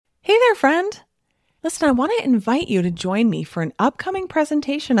Hey there, friend. Listen, I want to invite you to join me for an upcoming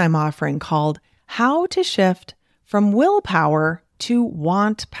presentation I'm offering called How to Shift from Willpower to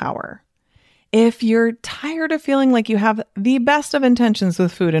Want Power. If you're tired of feeling like you have the best of intentions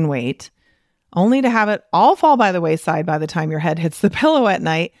with food and weight, only to have it all fall by the wayside by the time your head hits the pillow at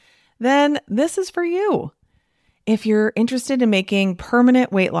night, then this is for you. If you're interested in making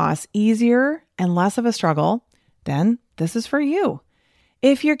permanent weight loss easier and less of a struggle, then this is for you.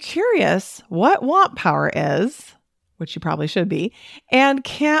 If you're curious what want power is, which you probably should be, and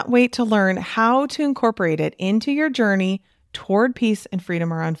can't wait to learn how to incorporate it into your journey toward peace and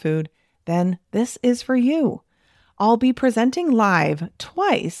freedom around food, then this is for you. I'll be presenting live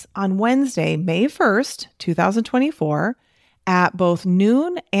twice on Wednesday, May 1st, 2024, at both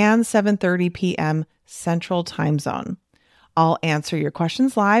noon and 7:30 p.m. Central Time Zone. I'll answer your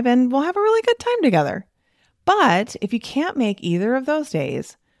questions live and we'll have a really good time together. But if you can't make either of those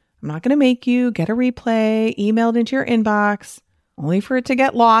days, I'm not going to make you get a replay emailed into your inbox, only for it to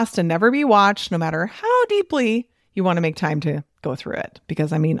get lost and never be watched, no matter how deeply you want to make time to go through it.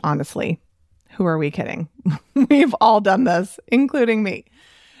 Because, honestly, who are we kidding? We've all done this, including me.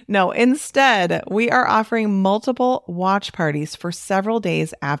 No, instead, we are offering multiple watch parties for several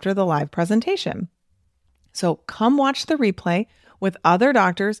days after the live presentation. So come watch the replay with other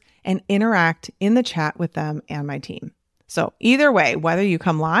doctors and interact in the chat with them and my team. So either way, whether you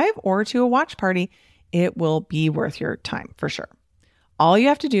come live or to a watch party, it will be worth your time for sure. All you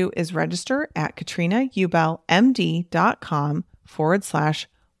have to do is register at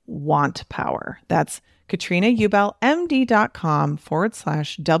katrinaubelmd.com/wantpower. That's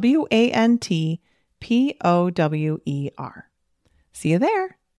katrinaubelmd.com/WANTPOWER. See you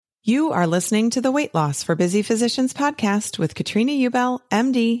there. You are listening to the Weight Loss for Busy Physicians podcast with Katrina Ubel,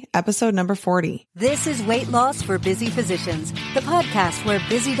 MD, episode number 40. This is Weight Loss for Busy Physicians, the podcast where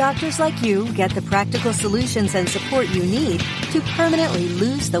busy doctors like you get the practical solutions and support you need to permanently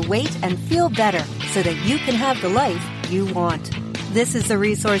lose the weight and feel better so that you can have the life you want. This is the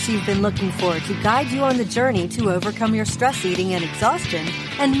resource you've been looking for to guide you on the journey to overcome your stress eating and exhaustion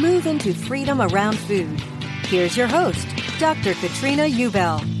and move into freedom around food. Here's your host, Dr. Katrina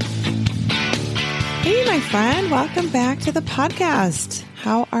Ubel. Hey, my friend. Welcome back to the podcast.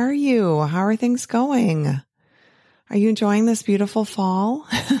 How are you? How are things going? Are you enjoying this beautiful fall?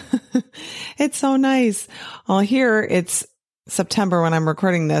 It's so nice. Well, here it's September when I'm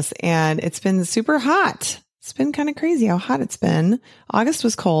recording this, and it's been super hot. It's been kind of crazy how hot it's been. August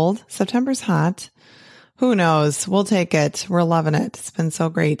was cold. September's hot. Who knows? We'll take it. We're loving it. It's been so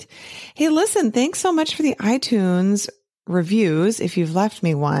great. Hey, listen, thanks so much for the iTunes reviews. If you've left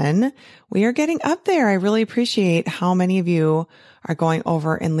me one, we are getting up there. I really appreciate how many of you are going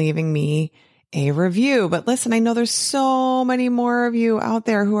over and leaving me a review. But listen, I know there's so many more of you out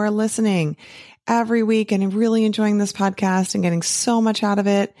there who are listening every week and really enjoying this podcast and getting so much out of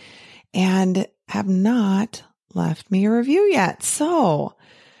it and have not left me a review yet. So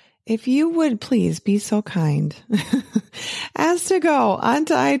if you would please be so kind as to go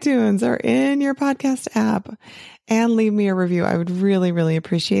onto iTunes or in your podcast app and leave me a review. I would really, really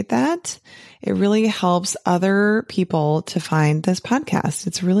appreciate that. It really helps other people to find this podcast.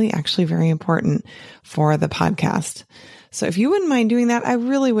 It's really actually very important for the podcast. So if you wouldn't mind doing that, I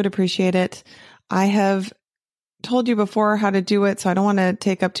really would appreciate it. I have told you before how to do it, so I don't want to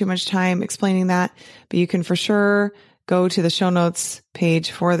take up too much time explaining that, but you can for sure go to the show notes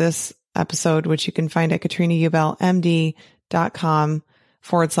page for this episode, which you can find at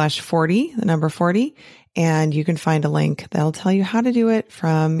katrinaubelmd.com/40, the number 40. And you can find a link that'll tell you how to do it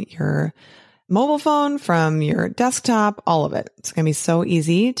from your mobile phone, from your desktop, all of it. It's going to be so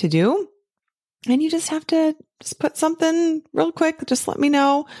easy to do. And you just have to just put something real quick. Just let me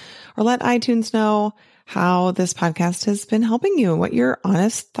know or let iTunes know how this podcast has been helping you and what your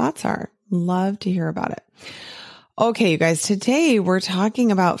honest thoughts are. Love to hear about it. Okay, you guys, today we're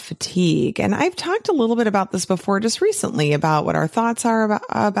talking about fatigue. And I've talked a little bit about this before just recently about what our thoughts are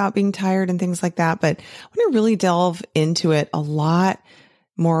about being tired and things like that. But I want to really delve into it a lot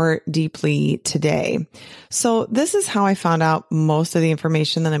more deeply today. So this is how I found out most of the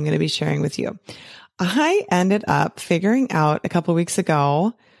information that I'm going to be sharing with you. I ended up figuring out a couple of weeks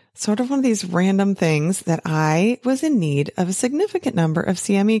ago sort of one of these random things that I was in need of a significant number of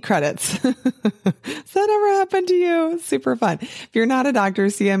CME credits. Has that ever happened to you? Super fun. If you're not a doctor,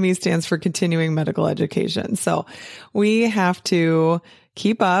 CME stands for continuing medical education. So we have to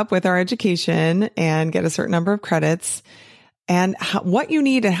keep up with our education and get a certain number of credits. And what you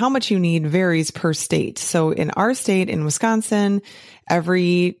need and how much you need varies per state. So in our state, in Wisconsin,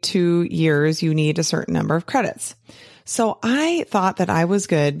 every 2 years, you need a certain number of credits. So I thought that I was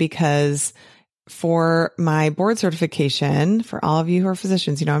good because for my board certification, for all of you who are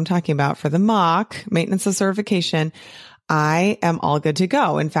physicians, you know what I'm talking about, for the MOC, maintenance of certification, I am all good to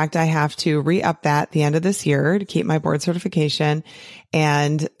go. In fact, I have to re-up that at the end of this year to keep my board certification.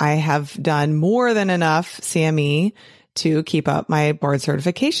 And I have done more than enough CME to keep up my board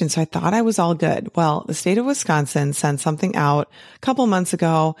certification. So I thought I was all good. Well, the state of Wisconsin sent something out a couple months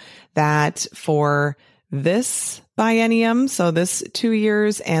ago that for this biennium, so this 2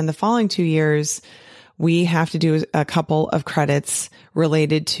 years and the following 2 years, we have to do a couple of credits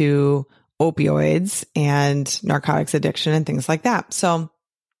related to opioids and narcotics addiction and things like that. So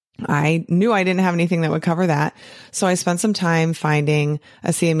I knew I didn't have anything that would cover that. So I spent some time finding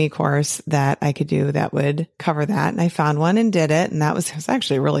a CME course that I could do that would cover that. And I found one and did it. And it was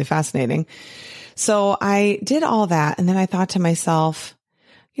actually really fascinating. So I did all that. And then I thought to myself,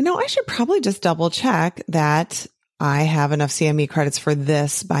 you know, I should probably just double check that I have enough CME credits for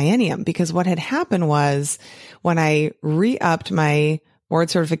this biennium, because what had happened was when I re-upped my board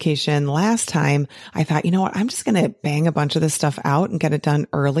certification last time, I thought, you know what, I'm just going to bang a bunch of this stuff out and get it done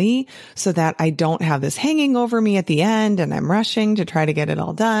early so that I don't have this hanging over me at the end and I'm rushing to try to get it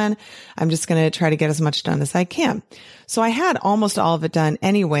all done. I'm just going to try to get as much done as I can. So I had almost all of it done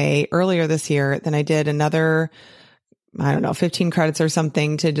anyway earlier this year. Then I did another 15 credits or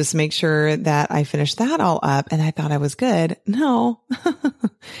something to just make sure that I finished that all up. And I thought I was good. No.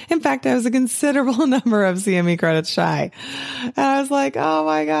 In fact, I was a considerable number of CME credits shy. And I was like, oh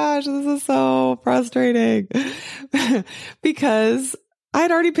my gosh, this is so frustrating because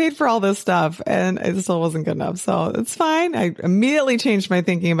I'd already paid for all this stuff and it still wasn't good enough. So it's fine. I immediately changed my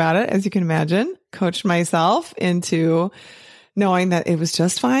thinking about it. As you can imagine, coached myself into knowing that it was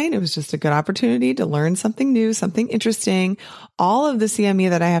just fine. It was just a good opportunity to learn something new, something interesting. All of the CME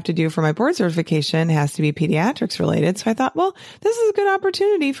that I have to do for my board certification has to be pediatrics related. So I thought, well, this is a good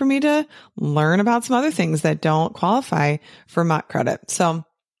opportunity for me to learn about some other things that don't qualify for MOC credit. So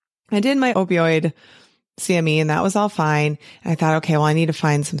I did my opioid CME and that was all fine. And I thought, okay, well, I need to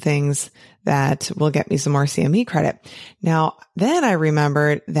find some things that will get me some more CME credit. Now, then I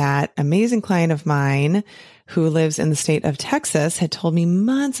remembered that amazing client of mine who lives in the state of Texas had told me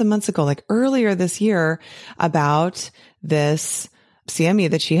months and months ago, like earlier this year, about this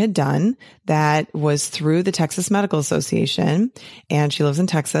CME that she had done that was through the Texas Medical Association, and she lives in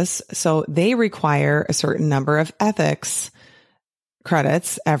Texas. So they require a certain number of ethics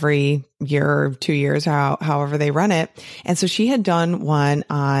credits every year or 2 years, however they run it. And so she had done one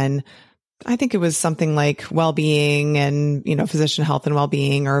on, I think it was something like well-being and, physician health and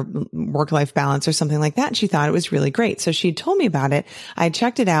well-being or work-life balance or something like that. And she thought it was really great. So she told me about it. I had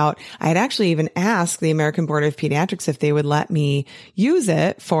checked it out. I had actually even asked the American Board of Pediatrics if they would let me use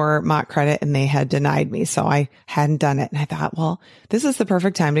it for MOC credit, and they had denied me. So I hadn't done it. And I thought, well, this is the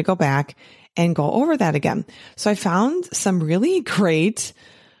perfect time to go back and go over that again. So I found some really great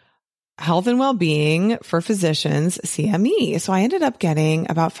health and well-being for physicians CME. So I ended up getting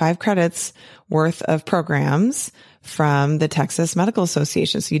about 5 credits worth of programs from the Texas Medical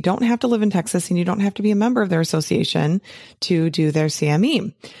Association. So you don't have to live in Texas and you don't have to be a member of their association to do their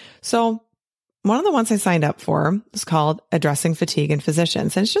CME. So one of the ones I signed up for is called Addressing Fatigue in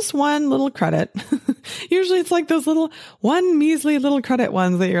Physicians. And it's just one little credit. Usually it's like those one measly little credit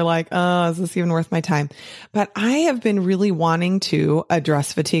ones that you're like, oh, is this even worth my time? But I have been really wanting to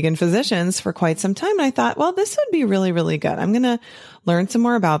address fatigue in physicians for quite some time. And I thought, well, this would be really, really good. I'm going to learn some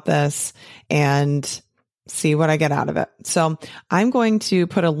more about this and see what I get out of it. So I'm going to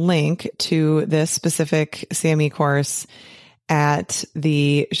put a link to this specific CME course at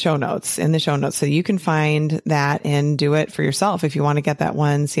the show notes, in the show notes. So you can find that and do it for yourself if you want to get that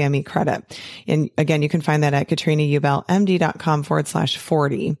one CME credit. And again, you can find that at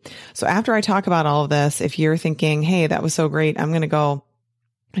katrinaubelmd.com/40. So after I talk about all of this, if you're thinking, hey, that was so great, I'm going to go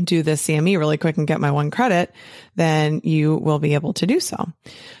and do this CME really quick and get my one credit, then you will be able to do so.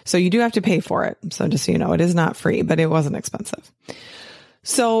 So you do have to pay for it. So just so you know, it is not free, but it wasn't expensive.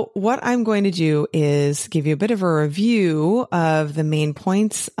 So what I'm going to do is give you a bit of a review of the main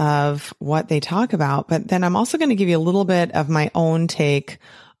points of what they talk about, but then I'm also going to give you a little bit of my own take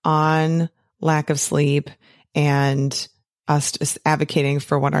on lack of sleep and us just advocating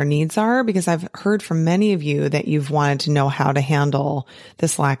for what our needs are, because I've heard from many of you that you've wanted to know how to handle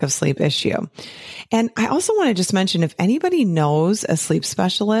this lack of sleep issue. And I also want to just mention, if anybody knows a sleep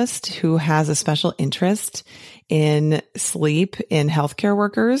specialist who has a special interest in sleep in healthcare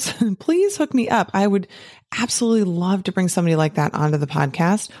workers, please hook me up. I would absolutely love to bring somebody like that onto the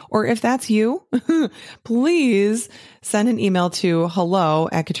podcast. Or if that's you, please send an email to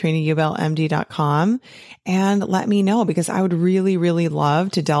hello@katrinaubelmd.com and let me know, because I would really, really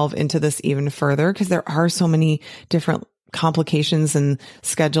love to delve into this even further, because there are so many different complications and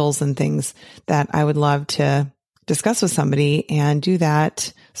schedules and things that I would love to discuss with somebody and do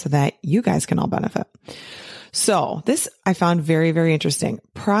that so that you guys can all benefit. So this I found very, very interesting.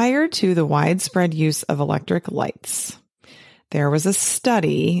 Prior to the widespread use of electric lights, there was a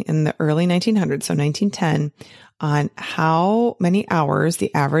study in the early 1900s, so 1910, on how many hours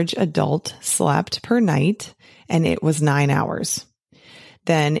the average adult slept per night, and it was 9 hours.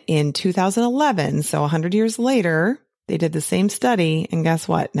 Then in 2011, so 100 years later, they did the same study, and guess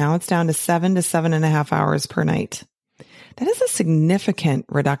what? Now it's down to 7 to 7.5 hours per night. That is a significant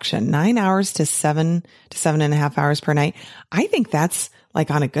reduction, 9 hours to 7 to 7.5 hours per night. I think that's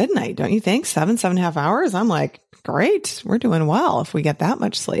like on a good night, don't you think? 7.5 hours? I'm like, great. We're doing well if we get that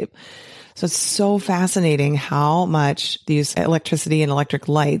much sleep. So it's so fascinating how much the use of electricity and electric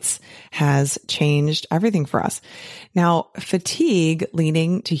lights has changed everything for us. Now, fatigue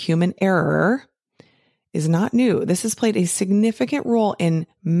leading to human error is not new. This has played a significant role in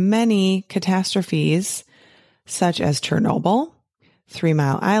many catastrophes, such as Chernobyl, 3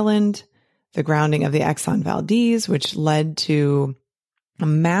 Mile Island, the grounding of the Exxon Valdez, which led to a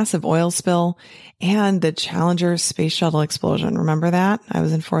massive oil spill, and the Challenger space shuttle explosion. Remember that? I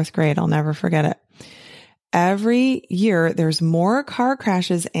was in 4th grade. I'll never forget it. Every year, there's more car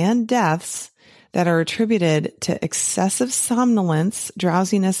crashes and deaths that are attributed to excessive somnolence,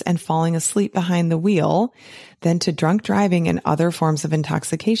 drowsiness, and falling asleep behind the wheel than to drunk driving and other forms of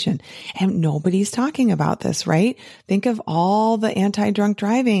intoxication. And nobody's talking about this, right? Think of all the anti-drunk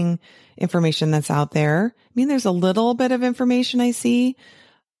driving information that's out there. I mean, there's a little bit of information I see,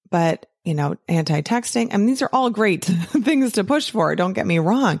 but anti-texting. I mean, these are all great things to push for. Don't get me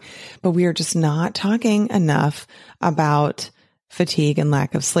wrong, but we are just not talking enough about fatigue and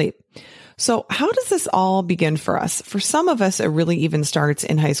lack of sleep. So how does this all begin for us? For some of us, it really even starts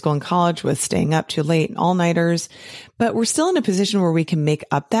in high school and college with staying up too late and all-nighters, but we're still in a position where we can make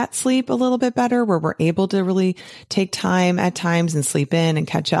up that sleep a little bit better, where we're able to really take time at times and sleep in and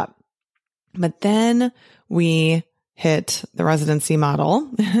catch up. But then we hit the residency model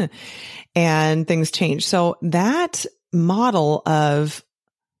and things change. So that model of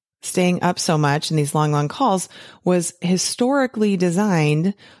staying up so much in these long calls was historically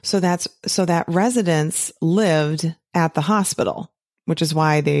designed so that residents lived at the hospital, which is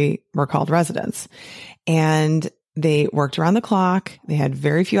why they were called residents. And they worked around the clock. They had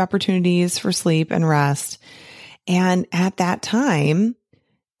very few opportunities for sleep and rest. And at that time,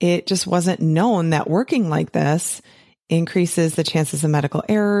 it just wasn't known that working like this increases the chances of medical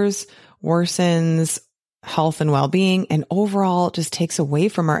errors, worsens health and well-being, and overall just takes away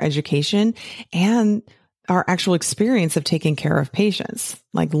from our education and our actual experience of taking care of patients,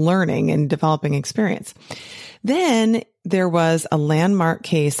 like learning and developing experience. Then there was a landmark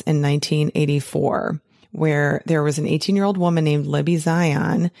case in 1984 where there was an 18-year-old woman named Libby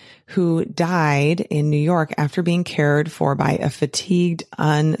Zion who died in New York after being cared for by a fatigued,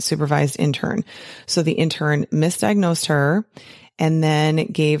 unsupervised intern. So the intern misdiagnosed her and then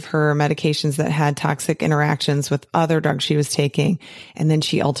gave her medications that had toxic interactions with other drugs she was taking. And then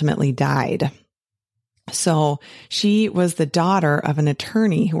she ultimately died. So she was the daughter of an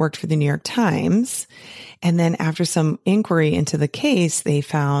attorney who worked for the New York Times. And then after some inquiry into the case, they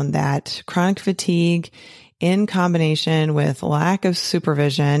found that chronic fatigue in combination with lack of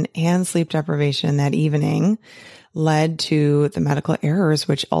supervision and sleep deprivation that evening led to the medical errors,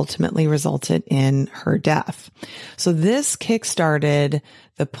 which ultimately resulted in her death. So this kickstarted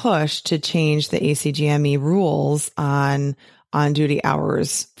the push to change the ACGME rules on on-duty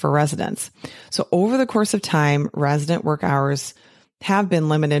hours for residents. So over the course of time, resident work hours have been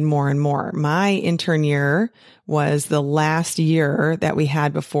limited more and more. My intern year was the last year that we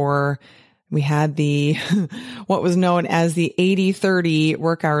had before we had the, what was known as the 80-30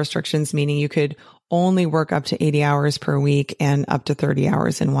 work hour restrictions, meaning you could only work up to 80 hours per week and up to 30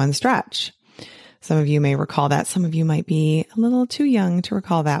 hours in one stretch. Some of you may recall that. Some of you might be a little too young to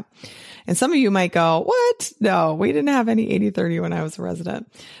recall that. And some of you might go, what? No, we didn't have any 80-30 when I was a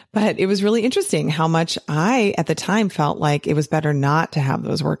resident. But it was really interesting how much I, at the time, felt like it was better not to have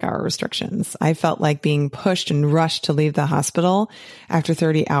those work hour restrictions. I felt like being pushed and rushed to leave the hospital after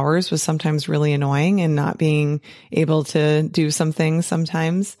 30 hours was sometimes really annoying and not being able to do some things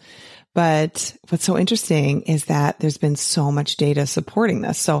sometimes. But what's so interesting is that there's been so much data supporting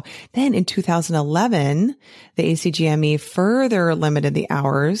this. So then in 2011, the ACGME further limited the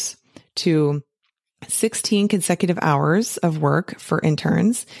hours to 16 consecutive hours of work for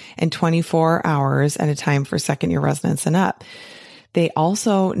interns and 24 hours at a time for second year residents and up. They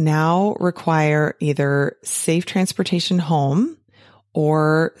also now require either safe transportation home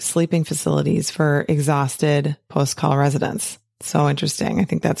or sleeping facilities for exhausted post-call residents. So interesting. I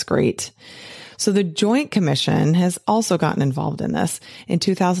think that's great. So the Joint Commission has also gotten involved in this. In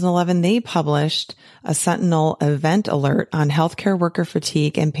 2011, they published a Sentinel event alert on healthcare worker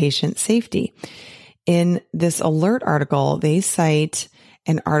fatigue and patient safety. In this alert article, they cite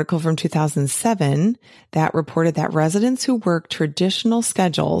an article from 2007 that reported that residents who work traditional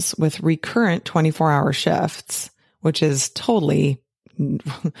schedules with recurrent 24-hour shifts, which is totally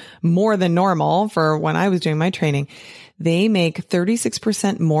more than normal for when I was doing my training, they make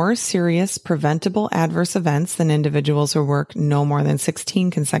 36% more serious preventable adverse events than individuals who work no more than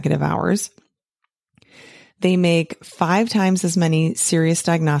 16 consecutive hours. They make 5 times as many serious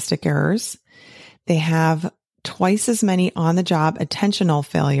diagnostic errors. They have twice as many on-the-job attentional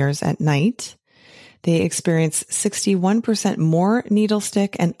failures at night. They experience 61% more needle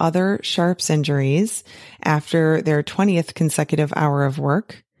stick and other sharps injuries after their 20th consecutive hour of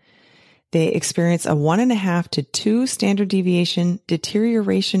work. They experience a 1.5 to 2 standard deviation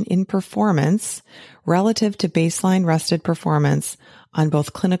deterioration in performance relative to baseline rested performance on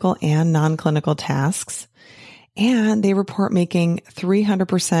both clinical and non-clinical tasks. And they report making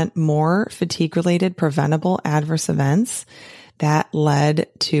 300% more fatigue-related preventable adverse events that led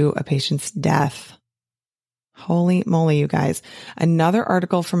to a patient's death. Holy moly, you guys. Another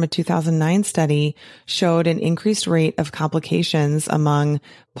article from a 2009 study showed an increased rate of complications among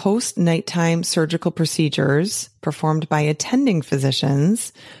post-nighttime surgical procedures performed by attending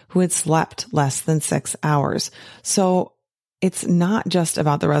physicians who had slept less than 6 hours. So it's not just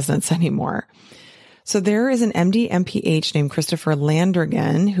about the residents anymore. So there is an MD MPH named Christopher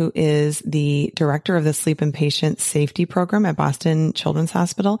Landrigan, who is the director of the Sleep and Patient Safety Program at Boston Children's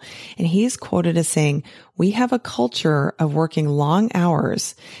Hospital. And he's quoted as saying, "We have a culture of working long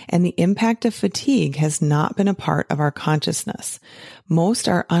hours, and the impact of fatigue has not been a part of our consciousness. Most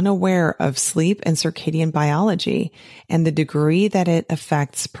are unaware of sleep and circadian biology and the degree that it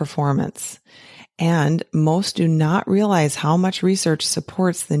affects performance. And most do not realize how much research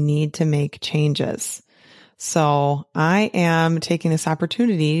supports the need to make changes." So I am taking this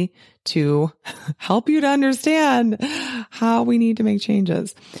opportunity to help you to understand how we need to make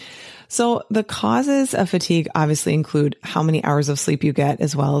changes. So the causes of fatigue obviously include how many hours of sleep you get,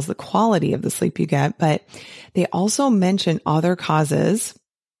 as well as the quality of the sleep you get. But they also mention other causes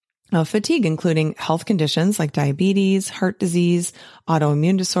of fatigue, including health conditions like diabetes, heart disease,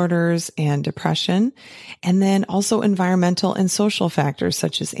 autoimmune disorders, and depression. And then also environmental and social factors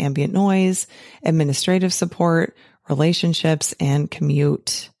such as ambient noise, administrative support, relationships, and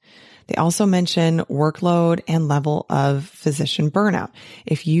commute. They also mention workload and level of physician burnout.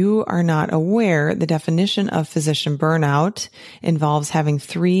 If you are not aware, the definition of physician burnout involves having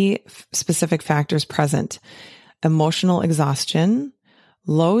 3 specific factors present: emotional exhaustion,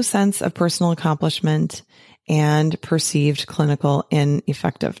 low sense of personal accomplishment, and perceived clinical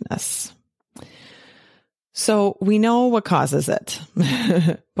ineffectiveness. So we know what causes it,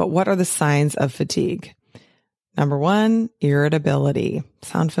 but what are the signs of fatigue? Number 1, irritability.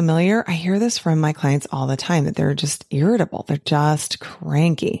 Sound familiar? I hear this from my clients all the time, that they're just irritable. They're just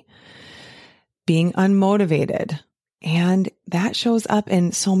cranky. Being unmotivated. And that shows up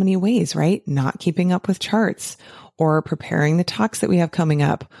in so many ways, right? Not keeping up with charts, or preparing the talks that we have coming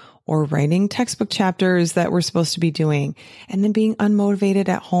up, or writing textbook chapters that we're supposed to be doing, and then being unmotivated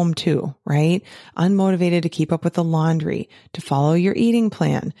at home too, right? Unmotivated to keep up with the laundry, to follow your eating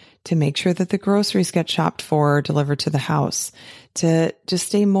plan, to make sure that the groceries get shopped for or delivered to the house, to just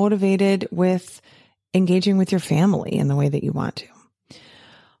stay motivated with engaging with your family in the way that you want to.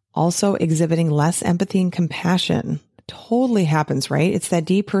 Also, exhibiting less empathy and compassion totally happens, right? It's that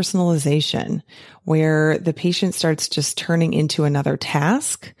depersonalization where the patient starts just turning into another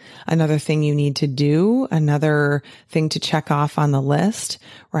task, another thing you need to do, another thing to check off on the list,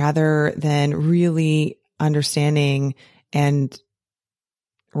 rather than really understanding and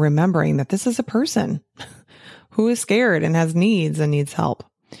remembering that this is a person who is scared and has needs and needs help.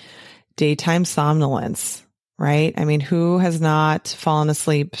 Daytime somnolence. Right? I mean, who has not fallen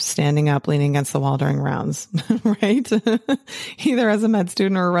asleep standing up, leaning against the wall during rounds, right? Either as a med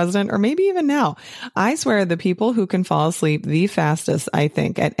student or a resident, or maybe even now. I swear the people who can fall asleep the fastest, I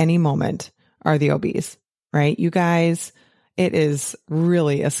think, at any moment are the obese, right? You guys, it is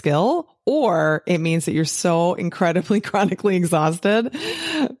really a skill, or it means that you're so incredibly chronically exhausted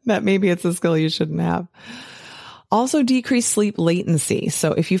that maybe it's a skill you shouldn't have. Also, decrease sleep latency.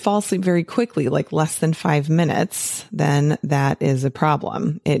 So if you fall asleep very quickly, like less than 5 minutes, then that is a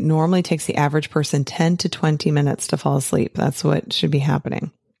problem. It normally takes the average person 10 to 20 minutes to fall asleep. That's what should be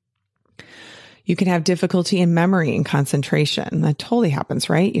happening. You can have difficulty in memory and concentration. That totally happens,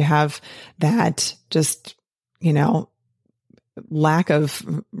 right? You have that just, lack of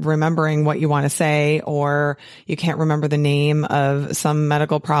remembering what you want to say, or you can't remember the name of some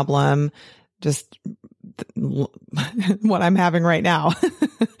medical problem. Just what I'm having right now,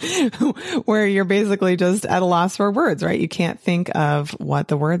 where you're basically just at a loss for words, right? You can't think of what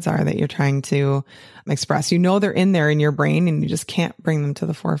the words are that you're trying to express. You know they're in there in your brain and you just can't bring them to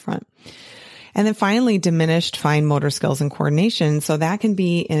the forefront. And then finally, diminished fine motor skills and coordination. So that can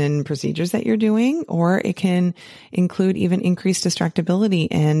be in procedures that you're doing, or it can include even increased distractibility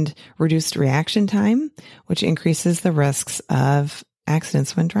and reduced reaction time, which increases the risks of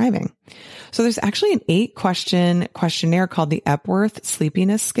accidents when driving. So there's actually an 8-question questionnaire called the Epworth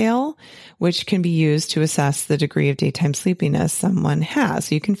Sleepiness Scale, which can be used to assess the degree of daytime sleepiness someone has.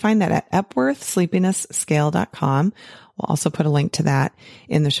 So you can find that at epworthsleepiness.scale.com. We'll also put a link to that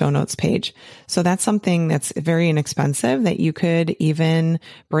in the show notes page. So that's something that's very inexpensive that you could even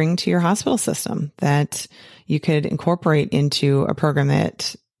bring to your hospital system, that you could incorporate into a program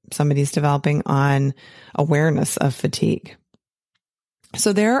that somebody's developing on awareness of fatigue.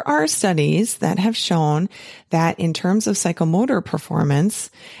 So there are studies that have shown that in terms of psychomotor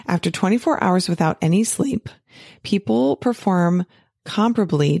performance, after 24 hours without any sleep, people perform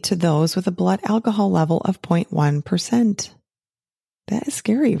comparably to those with a blood alcohol level of 0.1%. That is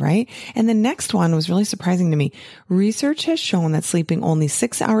scary, right? And the next one was really surprising to me. Research has shown that sleeping only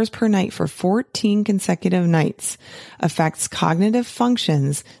 6 hours per night for 14 consecutive nights affects cognitive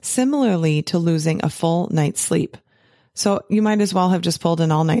functions similarly to losing a full night's sleep. So you might as well have just pulled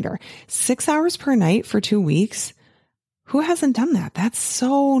an all-nighter. 6 hours per night for 2 weeks. Who hasn't done that? That's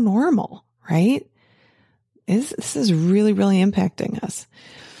so normal, right? This is really, really impacting us.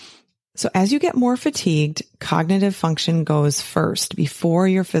 So as you get more fatigued, cognitive function goes first before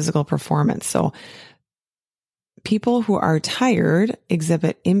your physical performance. So people who are tired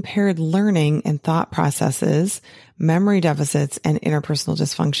exhibit impaired learning and thought processes, memory deficits, and interpersonal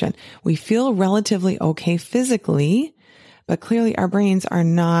dysfunction. We feel relatively okay physically, but clearly our brains are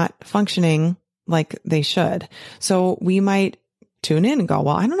not functioning like they should. So we might tune in and go,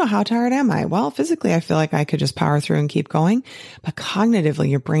 well, I don't know, how tired am I? Well, physically, I feel like I could just power through and keep going. But cognitively,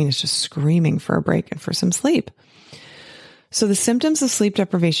 your brain is just screaming for a break and for some sleep. So the symptoms of sleep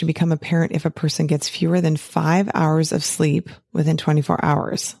deprivation become apparent if a person gets fewer than 5 hours of sleep within 24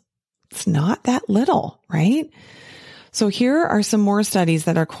 hours. It's not that little, right? So here are some more studies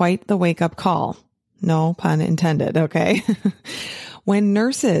that are quite the wake-up call. No pun intended, okay? When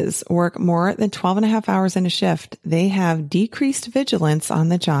nurses work more than 12 and a half hours in a shift, they have decreased vigilance on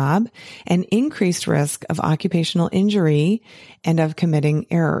the job and increased risk of occupational injury and of committing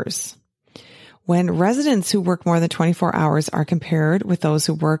errors. When residents who work more than 24 hours are compared with those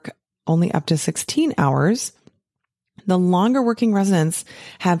who work only up to 16 hours, the longer working residents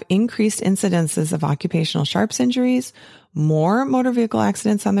have increased incidences of occupational sharps injuries, more motor vehicle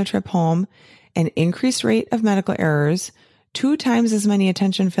accidents on their trip home, an increased rate of medical errors, 2 times as many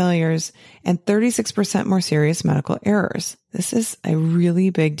attention failures, and 36% more serious medical errors. This is a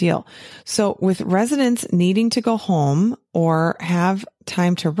really big deal. So with residents needing to go home or have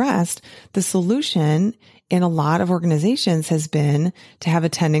time to rest, the solution in a lot of organizations has been to have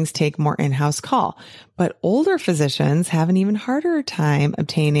attendings take more in-house call. But older physicians have an even harder time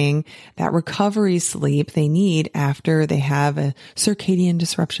obtaining that recovery sleep they need after they have a circadian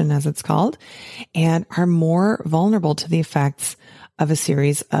disruption, as it's called, and are more vulnerable to the effects of a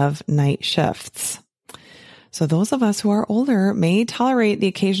series of night shifts. So those of us who are older may tolerate the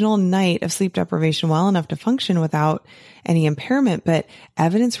occasional night of sleep deprivation well enough to function without any impairment, but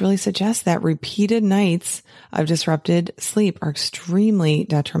evidence really suggests that repeated nights of disrupted sleep are extremely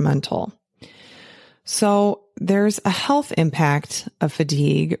detrimental. So there's a health impact of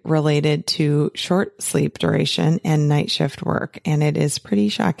fatigue related to short sleep duration and night shift work, and it is pretty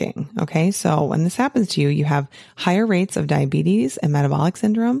shocking. Okay, so when this happens to you, you have higher rates of diabetes and metabolic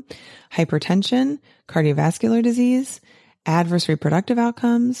syndrome, hypertension, cardiovascular disease, adverse reproductive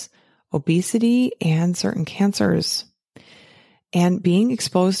outcomes, obesity, and certain cancers. And being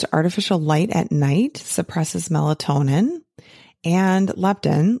exposed to artificial light at night suppresses melatonin and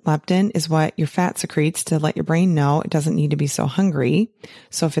leptin. Leptin is what your fat secretes to let your brain know it doesn't need to be so hungry.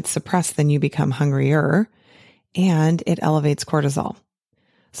 So if it's suppressed, then you become hungrier. and it elevates cortisol.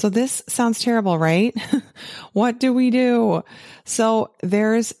 So this sounds terrible, right? What do we do? So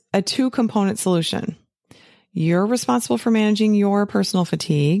there's a 2-component solution. You're responsible for managing your personal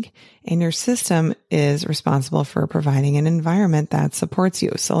fatigue, and your system is responsible for providing an environment that supports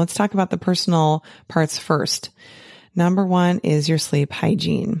you. So let's talk about the personal parts first. Number 1 is your sleep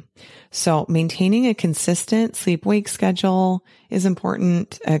hygiene. So maintaining a consistent sleep-wake schedule is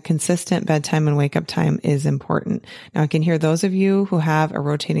important. A consistent bedtime and wake-up time is important. Now I can hear those of you who have a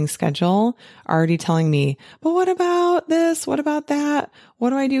rotating schedule already telling me, but what about this? What about that?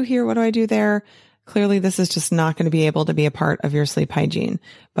 What do I do here? What do I do there? Clearly, this is just not going to be able to be a part of your sleep hygiene,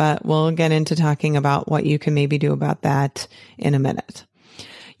 but we'll get into talking about what you can maybe do about that in a minute.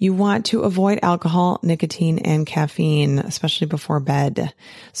 You want to avoid alcohol, nicotine, and caffeine, especially before bed.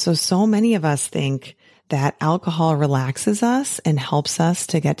 So many of us think that alcohol relaxes us and helps us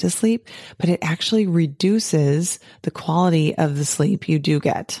to get to sleep, but it actually reduces the quality of the sleep you do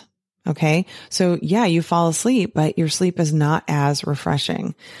get. Okay. So yeah, you fall asleep, but your sleep is not as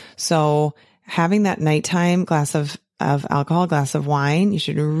refreshing. So having that nighttime glass of alcohol, glass of wine, you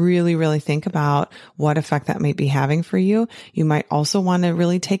should really, really think about what effect that might be having for you. You might also want to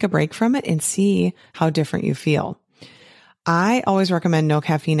really take a break from it and see how different you feel. I always recommend no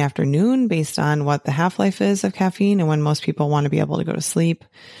caffeine after noon based on what the half-life is of caffeine and when most people want to be able to go to sleep.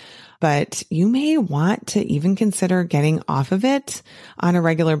 But you may want to even consider getting off of it on a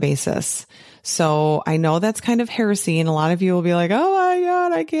regular basis. So I know that's kind of heresy, and a lot of you will be like, oh my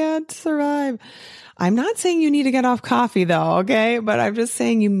God, I can't survive. I'm not saying you need to get off coffee though, okay? But I'm just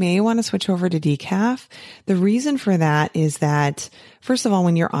saying you may want to switch over to decaf. The reason for that is that, first of all,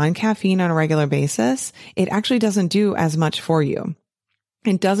 when you're on caffeine on a regular basis, it actually doesn't do as much for you.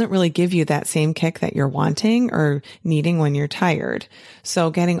 It doesn't really give you that same kick that you're wanting or needing when you're tired. So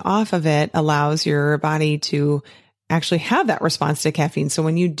getting off of it allows your body to actually have that response to caffeine. So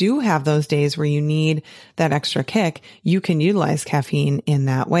when you do have those days where you need that extra kick, you can utilize caffeine in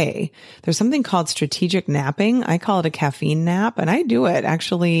that way. There's something called strategic napping. I call it a caffeine nap, and I do it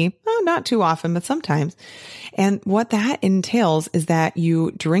actually not too often, but sometimes. And what that entails is that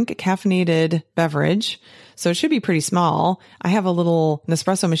you drink a caffeinated beverage. So it should be pretty small. I have a little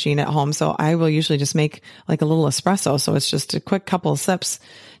Nespresso machine at home, so I will usually just make like a little espresso. So it's just a quick couple of sips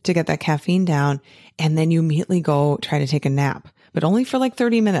to get that caffeine down. And then you immediately go try to take a nap, but only for like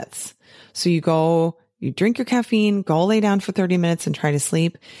 30 minutes. So you drink your caffeine, go lay down for 30 minutes and try to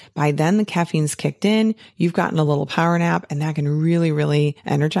sleep. By then the caffeine's kicked in. You've gotten a little power nap, and that can really, really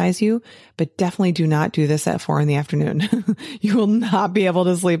energize you. But definitely do not do this at 4 p.m. You will not be able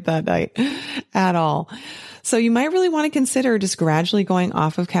to sleep that night at all. So you might really want to consider just gradually going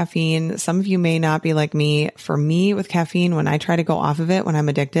off of caffeine. Some of you may not be like me. For me with caffeine, when I try to go off of it, when I'm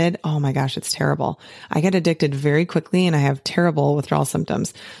addicted, oh my gosh, it's terrible. I get addicted very quickly and I have terrible withdrawal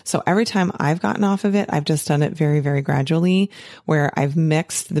symptoms. So every time I've gotten off of it, I've just done it very, very gradually, where I've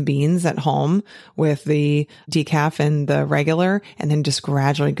mixed the beans at home with the decaf and the regular, and then just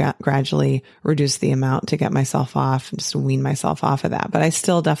gradually reduce the amount to get myself off, just wean myself off of that. But I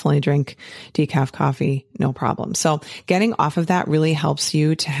still definitely drink decaf coffee, no problem. So getting off of that really helps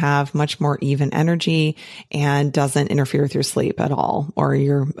you to have much more even energy and doesn't interfere with your sleep at all or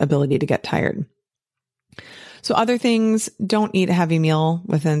your ability to get tired. So other things, don't eat a heavy meal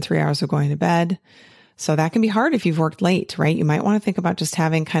within 3 hours of going to bed. So that can be hard if you've worked late, right? You might want to think about just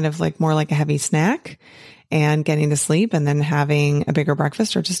having kind of like more like a heavy snack and getting to sleep, and then having a bigger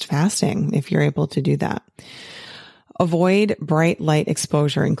breakfast or just fasting if you're able to do that. Avoid bright light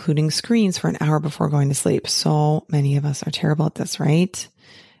exposure, including screens, for an hour before going to sleep. So many of us are terrible at this, right?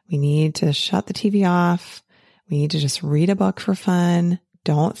 We need to shut the TV off. We need to just read a book for fun.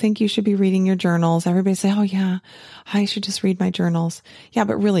 Don't think you should be reading your journals. Everybody say, oh yeah, I should just read my journals. Yeah,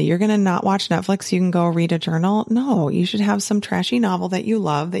 but really, you're going to not watch Netflix so you can go read a journal? No, you should have some trashy novel that you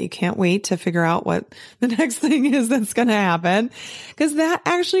love that you can't wait to figure out what the next thing is that's going to happen, because that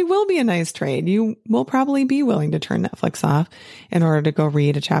actually will be a nice trade. You will probably be willing to turn Netflix off in order to go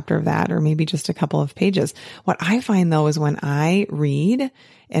read a chapter of that, or maybe just a couple of pages. What I find though is when I read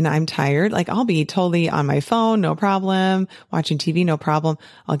and I'm tired, like I'll be totally on my phone, no problem, watching TV, no problem.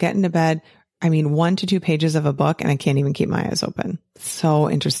 I'll get into bed. 1 to 2 pages of a book and I can't even keep my eyes open. So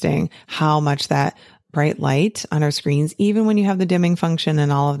interesting how much that bright light on our screens, even when you have the dimming function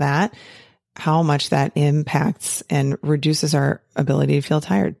and all of that, how much that impacts and reduces our ability to feel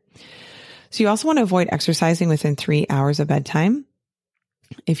tired. So you also want to avoid exercising within 3 hours of bedtime.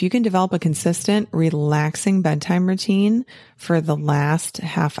 If you can develop a consistent, relaxing bedtime routine for the last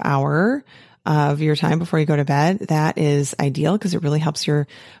half hour of your time before you go to bed, that is ideal because it really helps your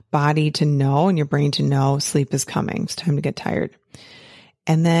body to know and your brain to know sleep is coming. It's time to get tired.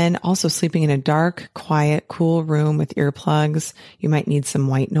 And then also sleeping in a dark, quiet, cool room with earplugs. You might need some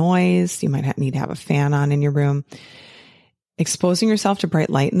white noise. You might need to have a fan on in your room. Exposing yourself to bright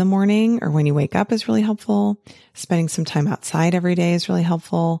light in the morning or when you wake up is really helpful. Spending some time outside every day is really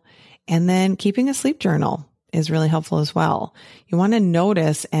helpful. And then keeping a sleep journal is really helpful as well. You want to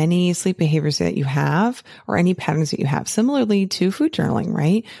notice any sleep behaviors that you have or any patterns that you have. Similarly to food journaling,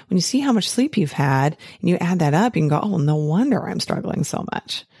 right? When you see how much sleep you've had and you add that up, you can go, oh, no wonder I'm struggling so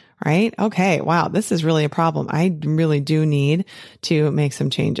much, right? Okay. Wow. This is really a problem. I really do need to make some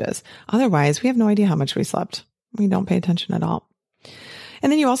changes. Otherwise, we have no idea how much we slept. We don't pay attention at all.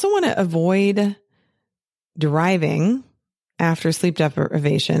 And then you also want to avoid driving after sleep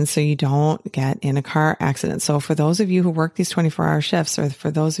deprivation so you don't get in a car accident. So for those of you who work these 24-hour shifts, or for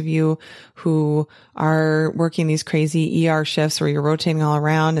those of you who are working these crazy ER shifts where you're rotating all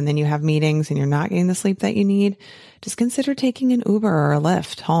around and then you have meetings and you're not getting the sleep that you need, just consider taking an Uber or a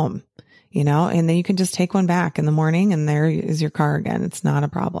Lyft home, and then you can just take one back in the morning and there is your car again. It's not a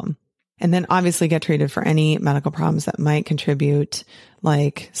problem. And then obviously get treated for any medical problems that might contribute,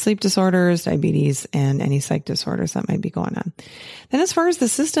 like sleep disorders, diabetes, and any psych disorders that might be going on. Then as far as the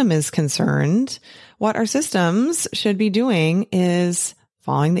system is concerned, what our systems should be doing is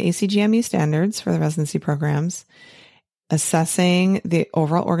following the ACGME standards for the residency programs, assessing the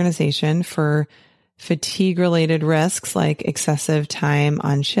overall organization for fatigue-related risks like excessive time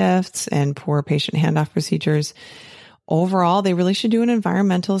on shifts and poor patient handoff procedures. Overall, they really should do an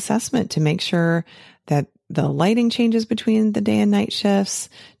environmental assessment to make sure that the lighting changes between the day and night shifts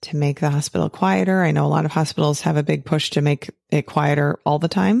to make the hospital quieter. I know a lot of hospitals have a big push to make it quieter all the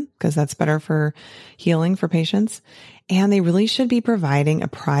time because that's better for healing for patients. And they really should be providing a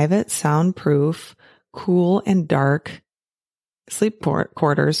private, soundproof, cool, and dark sleep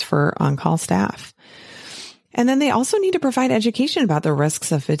quarters for on-call staff. And then they also need to provide education about the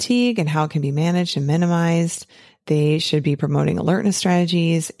risks of fatigue and how it can be managed and minimized. They should be promoting alertness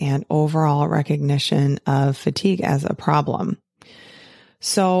strategies and overall recognition of fatigue as a problem.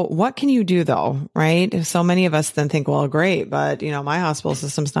 So what can you do though, right? So many of us then think, well, great, but my hospital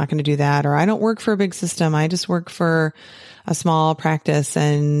system's not going to do that. Or I don't work for a big system. I just work for a small practice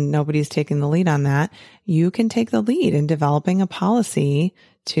and nobody's taking the lead on that. You can take the lead in developing a policy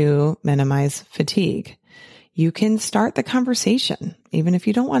to minimize fatigue. You can start the conversation. Even if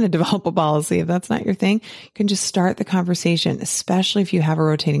you don't want to develop a policy, if that's not your thing, you can just start the conversation, especially if you have a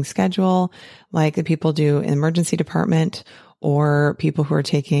rotating schedule like the people do in the emergency department or people who are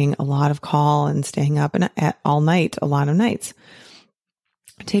taking a lot of call and staying up all night, a lot of nights.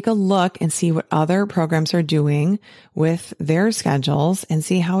 Take a look and see what other programs are doing with their schedules and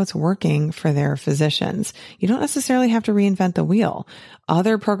see how it's working for their physicians. You don't necessarily have to reinvent the wheel.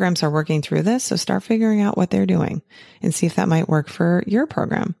 Other programs are working through this, so start figuring out what they're doing and see if that might work for your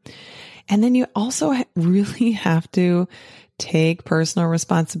program. And then you also really have to take personal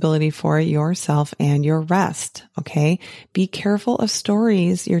responsibility for yourself and your rest. Okay. Be careful of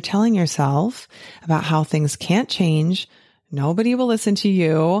stories you're telling yourself about how things can't change. Nobody will listen to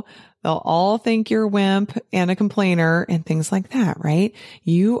you. They'll all think you're a wimp and a complainer and things like that, right?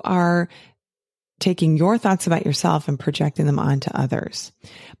 You are taking your thoughts about yourself and projecting them onto others.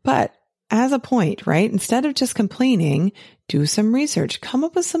 But as a point, right? Instead of just complaining, do some research, come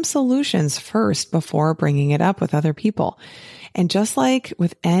up with some solutions first before bringing it up with other people. And just like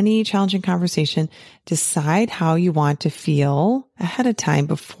with any challenging conversation, decide how you want to feel ahead of time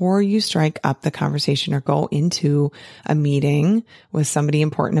before you strike up the conversation or go into a meeting with somebody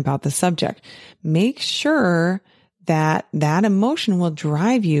important about the subject. Make sure that that emotion will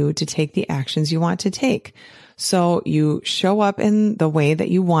drive you to take the actions you want to take. So you show up in the way that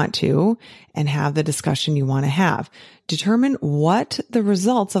you want to and have the discussion you want to have. Determine what the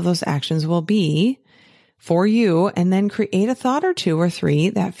results of those actions will be for you, and then create a thought or two or three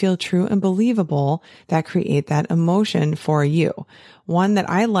that feel true and believable that create that emotion for you. One that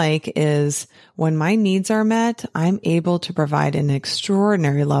I like is when my needs are met, I'm able to provide an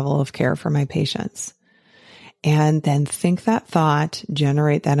extraordinary level of care for my patients. And then think that thought,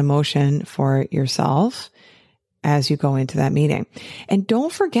 generate that emotion for yourself as you go into that meeting. And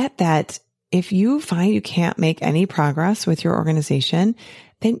don't forget that if you find you can't make any progress with your organization,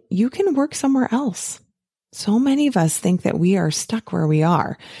 then you can work somewhere else. So many of us think that we are stuck where we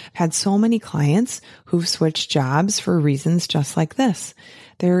are. I've had so many clients who've switched jobs for reasons just like this.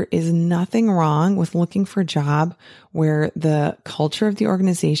 There is nothing wrong with looking for a job where the culture of the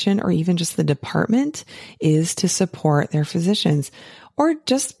organization or even just the department is to support their physicians, or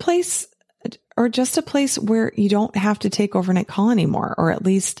just place or just a place where you don't have to take overnight call anymore, or at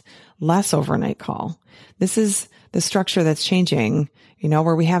least less overnight call. This is the structure that's changing,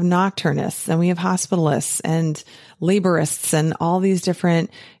 where we have nocturnists and we have hospitalists and laborists and all these different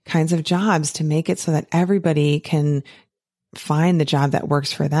kinds of jobs to make it so that everybody can find the job that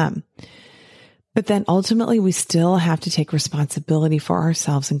works for them. But then ultimately we still have to take responsibility for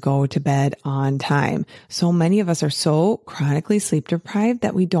ourselves and go to bed on time. So many of us are so chronically sleep deprived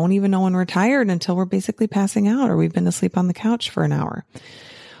that we don't even know when we're tired until we're basically passing out or we've been asleep on the couch for an hour.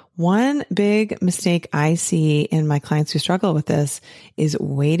 One big mistake I see in my clients who struggle with this is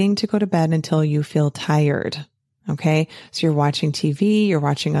waiting to go to bed until you feel tired. Okay. So you're watching TV, you're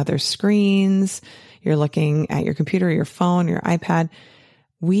watching other screens, you're looking at your computer, your phone, your iPad.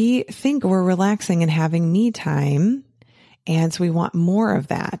 We think we're relaxing and having me time. And so we want more of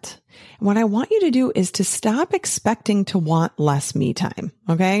that. And what I want you to do is to stop expecting to want less me time.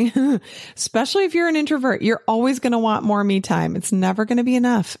 Okay. Especially if you're an introvert, you're always going to want more me time. It's never going to be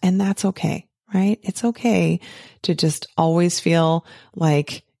enough. And that's okay, right? It's okay to just always feel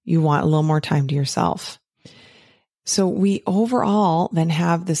like you want a little more time to yourself. So we overall then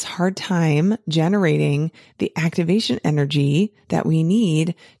have this hard time generating the activation energy that we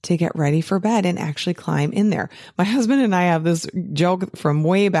need to get ready for bed and actually climb in there. My husband and I have this joke from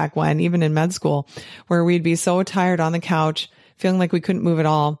way back when, even in med school, where we'd be so tired on the couch, feeling like we couldn't move at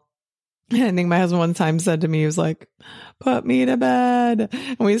all. I think my husband one time said to me, he was like, put me to bed.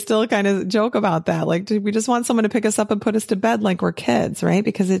 And we still kind of joke about that. Like, we just want someone to pick us up and put us to bed like we're kids, right?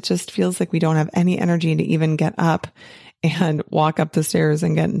 Because it just feels like we don't have any energy to even get up and walk up the stairs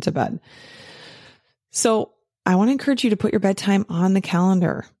and get into bed. So I want to encourage you to put your bedtime on the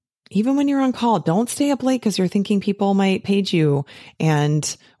calendar. Even when you're on call, don't stay up late because you're thinking people might page you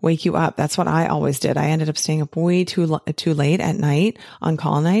and wake you up. That's what I always did. I ended up staying up way too late at night on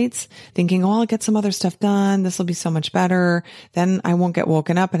call nights, thinking, oh, I'll get some other stuff done. This will be so much better. Then I won't get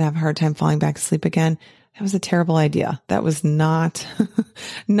woken up and have a hard time falling back asleep again. That was a terrible idea. That was not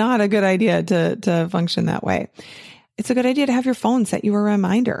a good idea to function that way. It's a good idea to have your phone set you a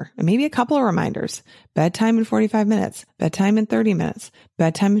reminder, and maybe a couple of reminders. Bedtime in 45 minutes, bedtime in 30 minutes,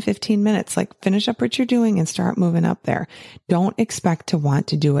 bedtime in 15 minutes. Like, finish up what you're doing and start moving up there. Don't expect to want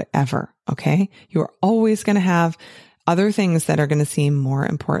to do it ever. Okay. You are always going to have other things that are going to seem more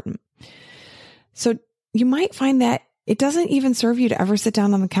important. So you might find that it doesn't even serve you to ever sit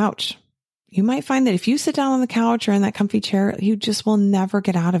down on the couch. You might find that if you sit down on the couch or in that comfy chair, you just will never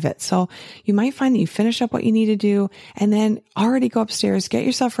get out of it. So you might find that you finish up what you need to do and then already go upstairs, get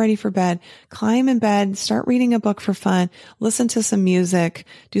yourself ready for bed, climb in bed, start reading a book for fun, listen to some music,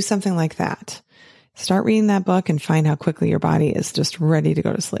 do something like that. Start reading that book and find how quickly your body is just ready to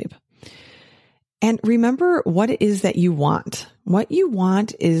go to sleep. And remember what it is that you want. What you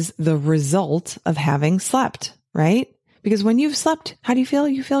want is the result of having slept, right? Because when you've slept, how do you feel?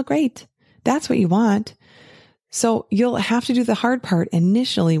 You feel great. That's what you want. So you'll have to do the hard part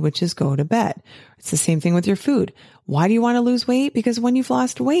initially, which is go to bed. It's the same thing with your food. Why do you want to lose weight? Because when you've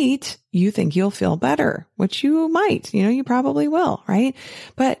lost weight, you think you'll feel better, which you might, you probably will, right?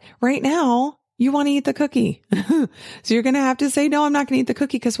 But right now, you want to eat the cookie. So you're going to have to say, no, I'm not going to eat the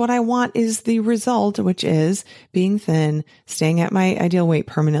cookie because what I want is the result, which is being thin, staying at my ideal weight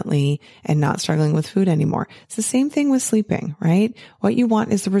permanently, and not struggling with food anymore. It's the same thing with sleeping, right? What you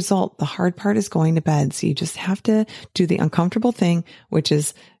want is the result. The hard part is going to bed. So you just have to do the uncomfortable thing, which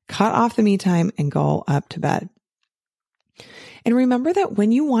is cut off the me time and go up to bed. And remember that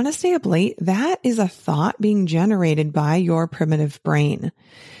when you want to stay up late, that is a thought being generated by your primitive brain.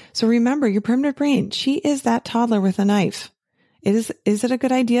 So remember, your primitive brain, she is that toddler with a knife. Is it a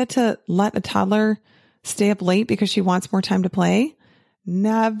good idea to let a toddler stay up late because she wants more time to play?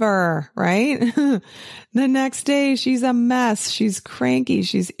 Never, right? The next day, she's a mess. She's cranky.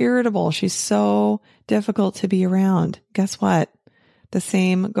 She's irritable. She's so difficult to be around. Guess what? The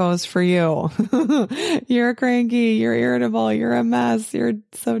same goes for you. You're cranky. You're irritable. You're a mess. You're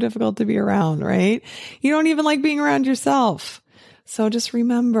so difficult to be around, right? You don't even like being around yourself. So just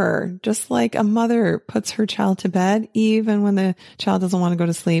remember, just like a mother puts her child to bed, even when the child doesn't want to go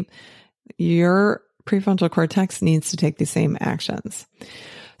to sleep, your prefrontal cortex needs to take the same actions.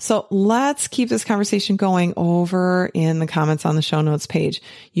 So let's keep this conversation going over in the comments on the show notes page.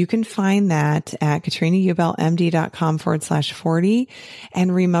 You can find that at katrinaubelmd.com/40.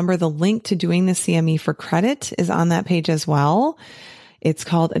 And remember, the link to doing the CME for credit is on that page as well. It's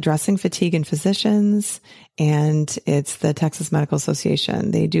called Addressing Fatigue in Physicians, and it's the Texas Medical Association.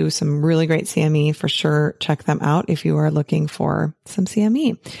 They do some really great CME. For sure, check them out if you are looking for some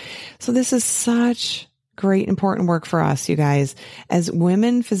CME. So this is such great, important work for us, you guys. As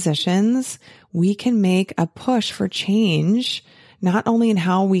women physicians, we can make a push for change, not only in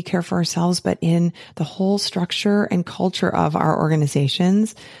how we care for ourselves, but in the whole structure and culture of our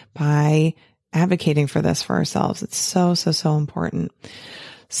organizations by advocating for this for ourselves. It's so, so, so important.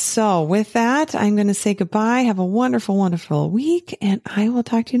 So with that, I'm going to say goodbye. Have a wonderful, wonderful week, and I will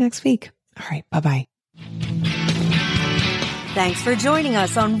talk to you next week. All right. Bye-bye. Thanks for joining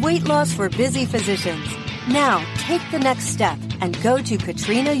us on Weight Loss for Busy Physicians. Now, take the next step and go to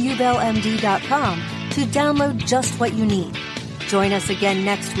KatrinaUbellMD.com to download just what you need. Join us again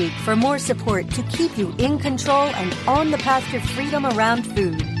next week for more support to keep you in control and on the path to freedom around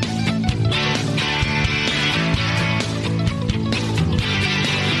food.